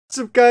What's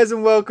up, guys,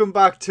 and welcome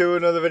back to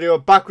another video.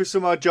 Back with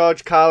some more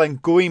George Carlin,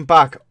 going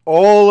back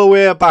all the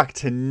way back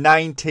to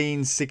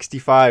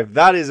 1965.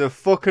 That is a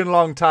fucking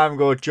long time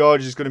ago.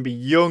 George is going to be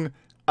young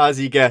as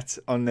he gets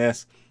on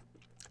this.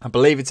 I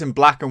believe it's in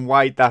black and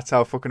white. That's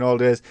how fucking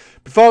old it is.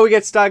 Before we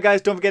get started,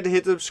 guys, don't forget to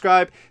hit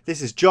subscribe.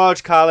 This is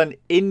George Carlin,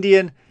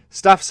 Indian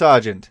Staff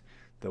Sergeant,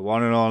 the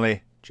one and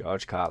only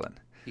George Carlin.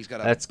 He's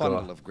got a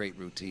bundle of great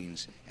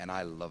routines, and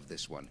I love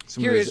this one.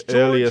 Some of his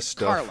earlier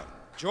stuff. Carlin.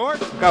 George?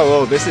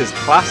 Oh, this is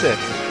classic.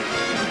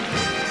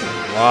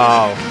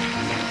 Wow.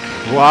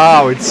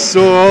 Wow, it's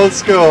so old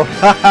school.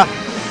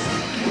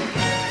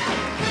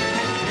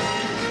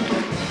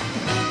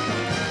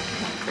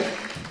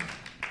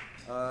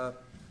 I've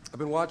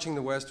been watching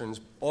the Westerns.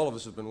 All of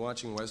us have been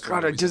watching Westerns.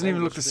 God, it doesn't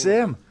even look the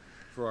same.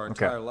 For our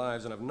entire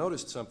lives, and I've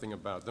noticed something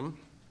about them.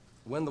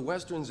 When the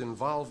Westerns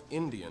involve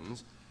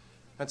Indians,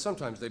 and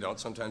sometimes they don't.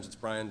 Sometimes it's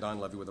Brian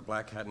Donlevy with a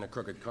black hat and a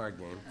crooked card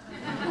game.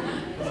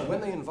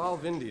 When they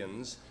involve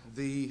Indians,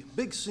 the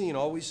big scene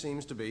always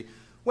seems to be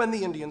when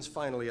the Indians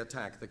finally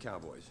attack the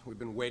cowboys. We've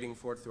been waiting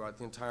for it throughout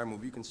the entire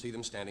movie. You can see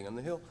them standing on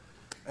the hill.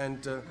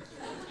 And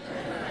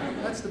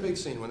that's the big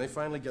scene, when they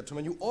finally get to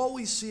them. And you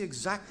always see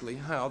exactly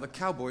how the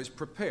cowboys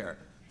prepare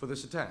for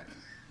this attack.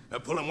 Now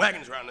pull them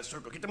wagons around the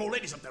circle. Get them old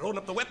ladies up there, loading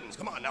up the weapons.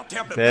 Come on, now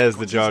tear up the... There's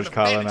the George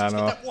Carlin I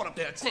know. Get that water up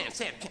there.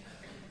 Stand.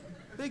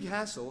 Big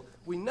hassle.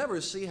 We never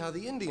see how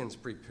the Indians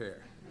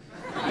prepare.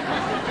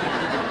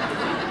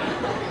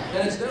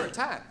 And it's their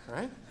attack,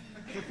 right?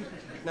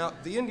 Now,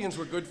 the Indians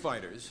were good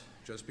fighters.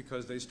 Just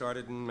because they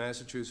started in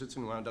Massachusetts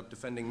and wound up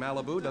defending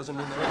Malibu doesn't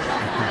mean they're...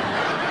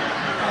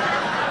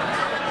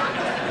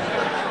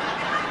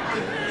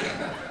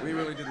 We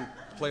really didn't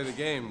play the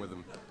game with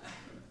them.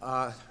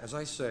 As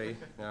I say,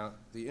 now,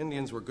 the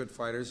Indians were good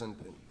fighters, and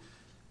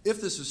if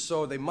this is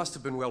so, they must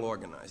have been well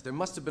organized. There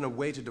must have been a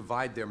way to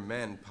divide their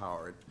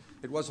manpower.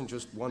 It wasn't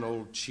just one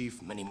old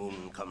chief, many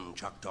moon come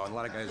Choctaw, and a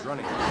lot of guys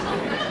running.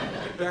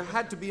 There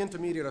had to be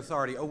intermediate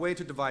authority, a way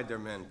to divide their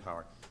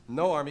manpower.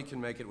 No army can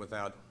make it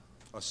without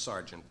a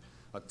sergeant,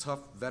 a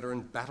tough,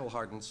 veteran,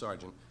 battle-hardened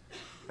sergeant,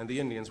 and the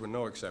Indians were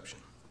no exception.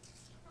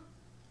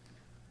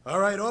 All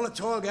right, all the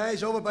tall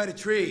guys over by the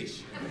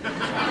trees.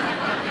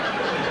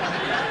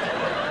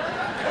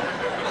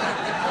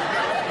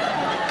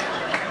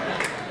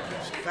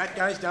 Fat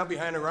guys down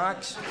behind the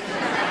rocks.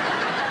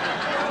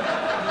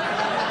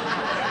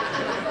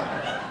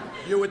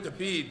 You with the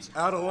beads,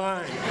 out of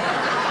line.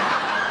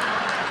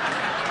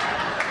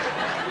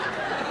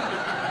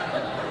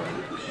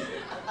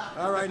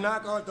 All right,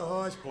 knock off the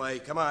horseplay.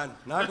 Come on,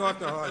 knock off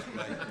the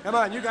horseplay. Come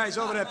on, you guys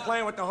over there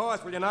playing with the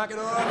horse, will you knock it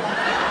off?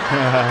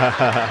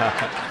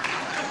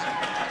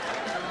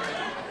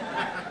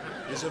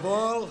 You've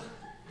all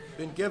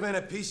been given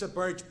a piece of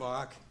birch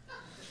bark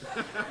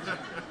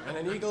and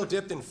an eagle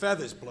dipped in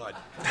feathers blood.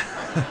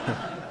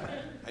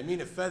 I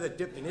mean a feather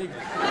dipped in eagle.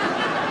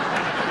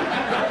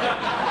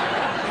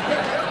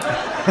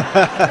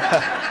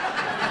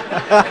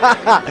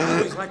 I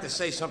always like to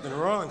say something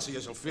wrong so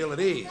you'll feel at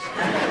ease.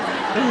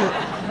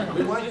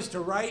 We want you to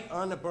write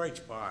on the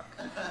birch bark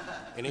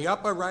in the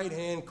upper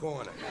right-hand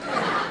corner.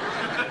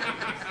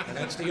 And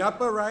that's the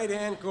upper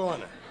right-hand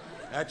corner.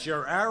 That's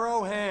your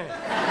arrow hand.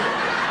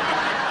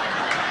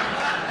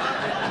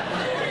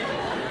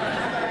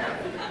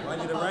 I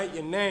want you to write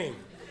your name.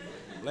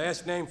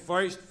 Last name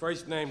first,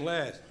 first name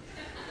last.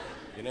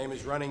 Your name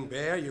is Running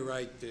Bear, you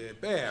write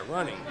Bear,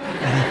 Running.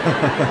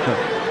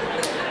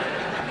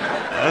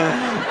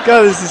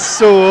 God, this is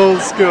so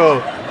old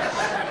school.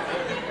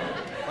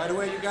 By the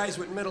way, you guys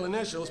with middle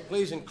initials,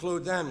 please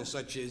include them,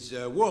 such as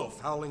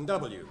Wolf, Howling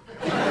W.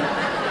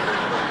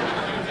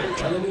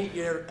 When you need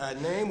your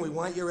name, we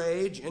want your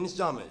age in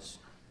summers.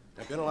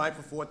 I've been alive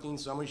for 14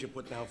 summers, you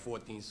put down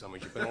 14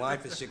 summers. You've been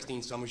alive for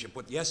 16 summers, you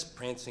put, yes,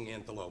 prancing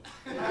antelope.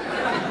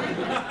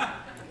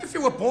 If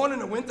you were born in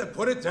the winter,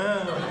 put it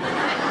down.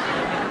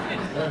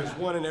 There's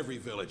one in every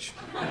village.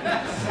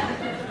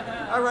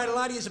 All right, a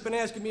lot of you have been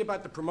asking me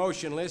about the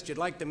promotion list. You'd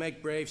like to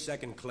make Brave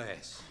second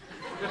class.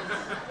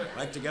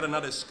 Like to get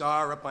another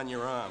scar up on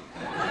your arm.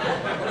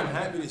 I'm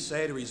happy to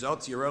say the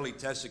results of your early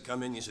tests have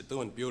come in. You're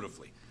doing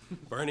beautifully.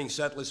 Burning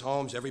settlers'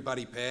 homes,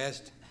 everybody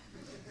passed.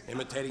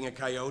 Imitating a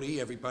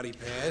coyote, everybody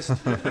passed.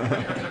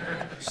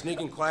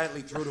 Sneaking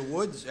quietly through the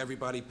woods,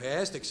 everybody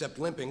passed, except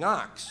limping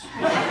ox.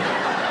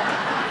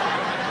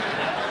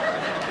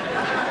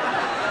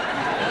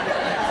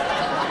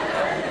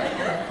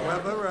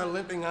 However, a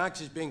limping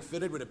ox is being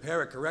fitted with a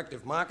pair of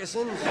corrective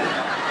moccasins.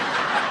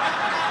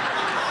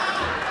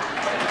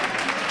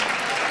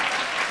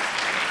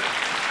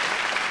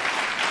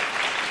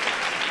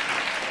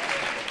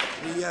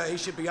 He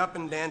should be up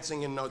and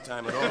dancing in no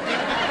time at all.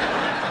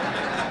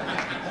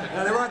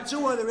 Now, there are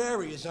two other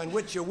areas on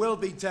which you will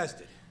be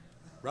tested.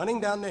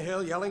 Running down the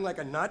hill, yelling like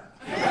a nut.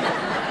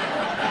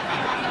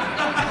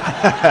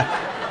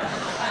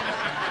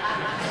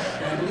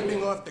 And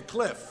leaping off the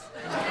cliff.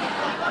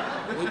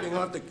 Leaping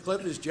off the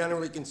cliff is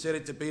generally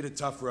considered to be the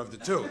tougher of the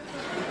two.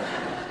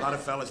 A lot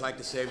of fellas like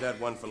to save that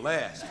one for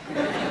last.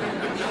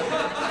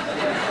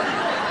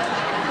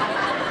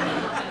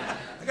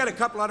 got a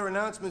couple other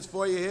announcements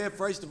for you here.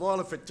 First of all,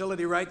 the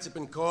fertility rights have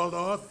been called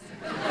off.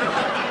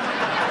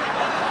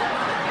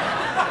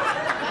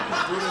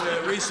 Due to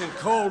the recent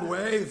cold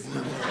wave.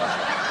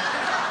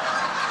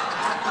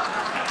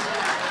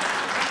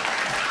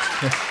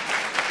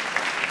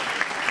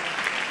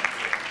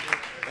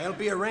 There'll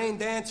be a rain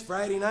dance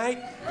Friday night,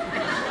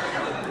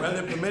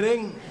 weather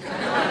permitting.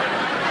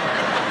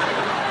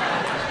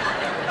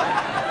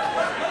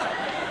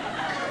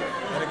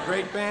 Got a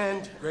great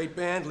band.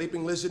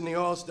 Leaping Lizard and the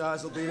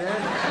All-Stars will be there.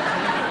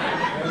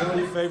 And all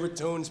your favorite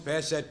tunes,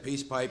 Pass That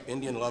Peace Pipe,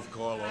 Indian Love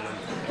Call, all them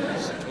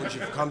tunes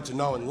you've come to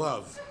know and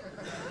love.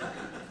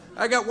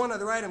 I got one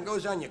other item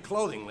goes on your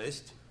clothing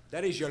list.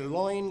 That is your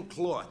loin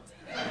cloth.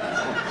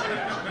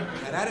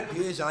 Now that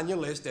appears on your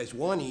list as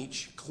one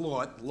each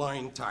cloth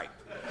loin type.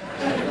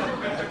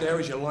 That there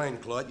is your loin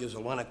cloth.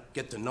 You'll want to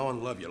get to know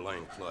and love your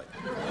loin cloth.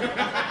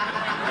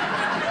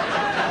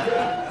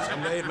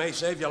 Someday it may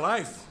save your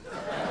life.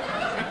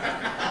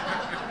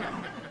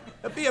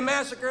 There'll be a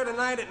massacre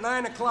tonight at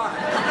 9 o'clock.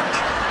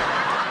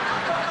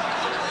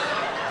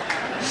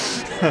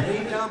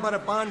 Lean down by the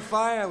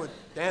bonfire, we'll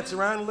dance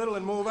around a little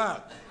and move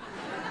out.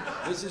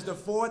 This is the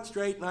 4th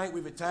straight night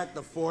we've attacked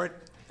the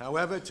fort.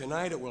 However,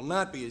 tonight it will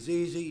not be as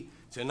easy.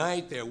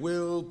 Tonight there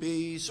will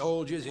be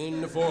soldiers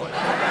in the fort.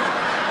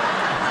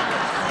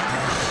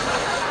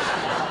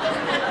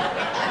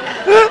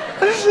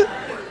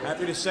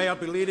 Happy to say I'll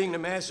be leading the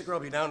massacre.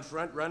 I'll be down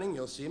front running.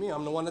 You'll see me.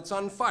 I'm the one that's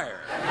on fire.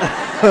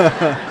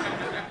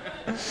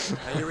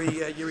 Now,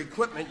 your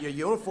equipment, your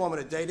uniform of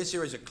the day, this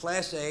here is a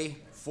Class A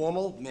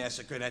formal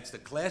massacre. That's the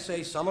Class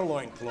A summer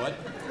loincloth.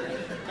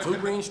 2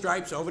 green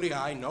stripes over the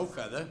eye, no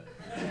feather.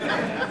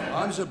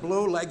 Arms are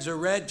blue, legs are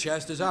red,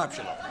 chest is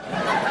optional.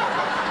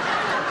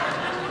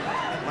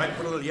 Might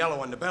put a little yellow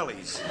on the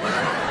bellies.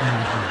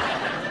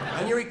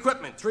 And your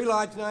equipment, 3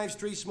 large knives,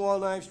 3 small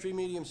knives, 3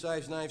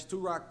 medium-sized knives, 2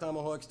 rock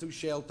tomahawks, 2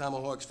 shell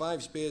tomahawks,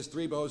 5 spears,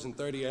 3 bows, and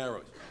 30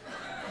 arrows.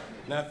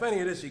 Now, if any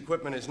of this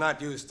equipment is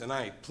not used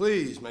tonight,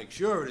 please make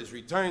sure it is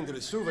returned to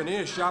the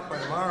souvenir shop by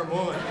tomorrow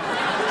morning.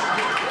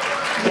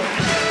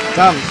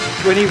 Damn,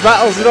 when he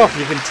rattles it off,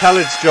 you can tell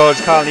it's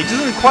George Carlin. He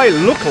doesn't quite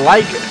look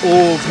like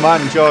old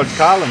man George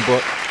Carlin,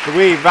 but the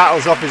way he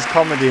rattles off his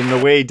comedy and the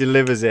way he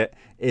delivers it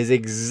is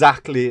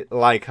exactly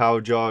like how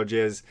George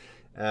is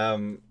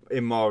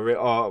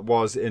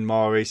was in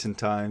more recent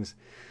times.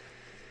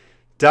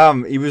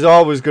 Damn, he was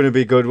always going to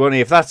be good, wasn't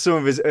he? If that's some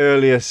of his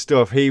earlier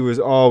stuff, he was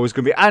always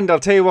going to be. And I'll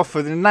tell you what,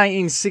 for the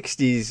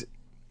 1960s,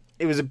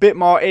 it was a bit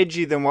more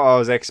edgy than what I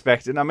was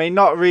expecting. I mean,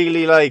 not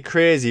really like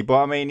crazy,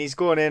 but I mean, he's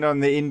going in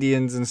on the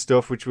Indians and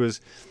stuff, which was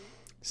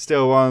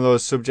still one of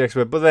those subjects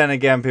where, but then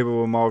again, people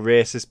were more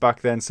racist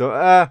back then.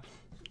 So,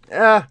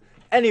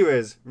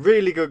 anyways,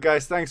 really good,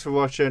 guys. Thanks for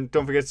watching.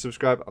 Don't forget to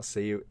subscribe. I'll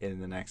see you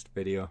in the next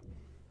video.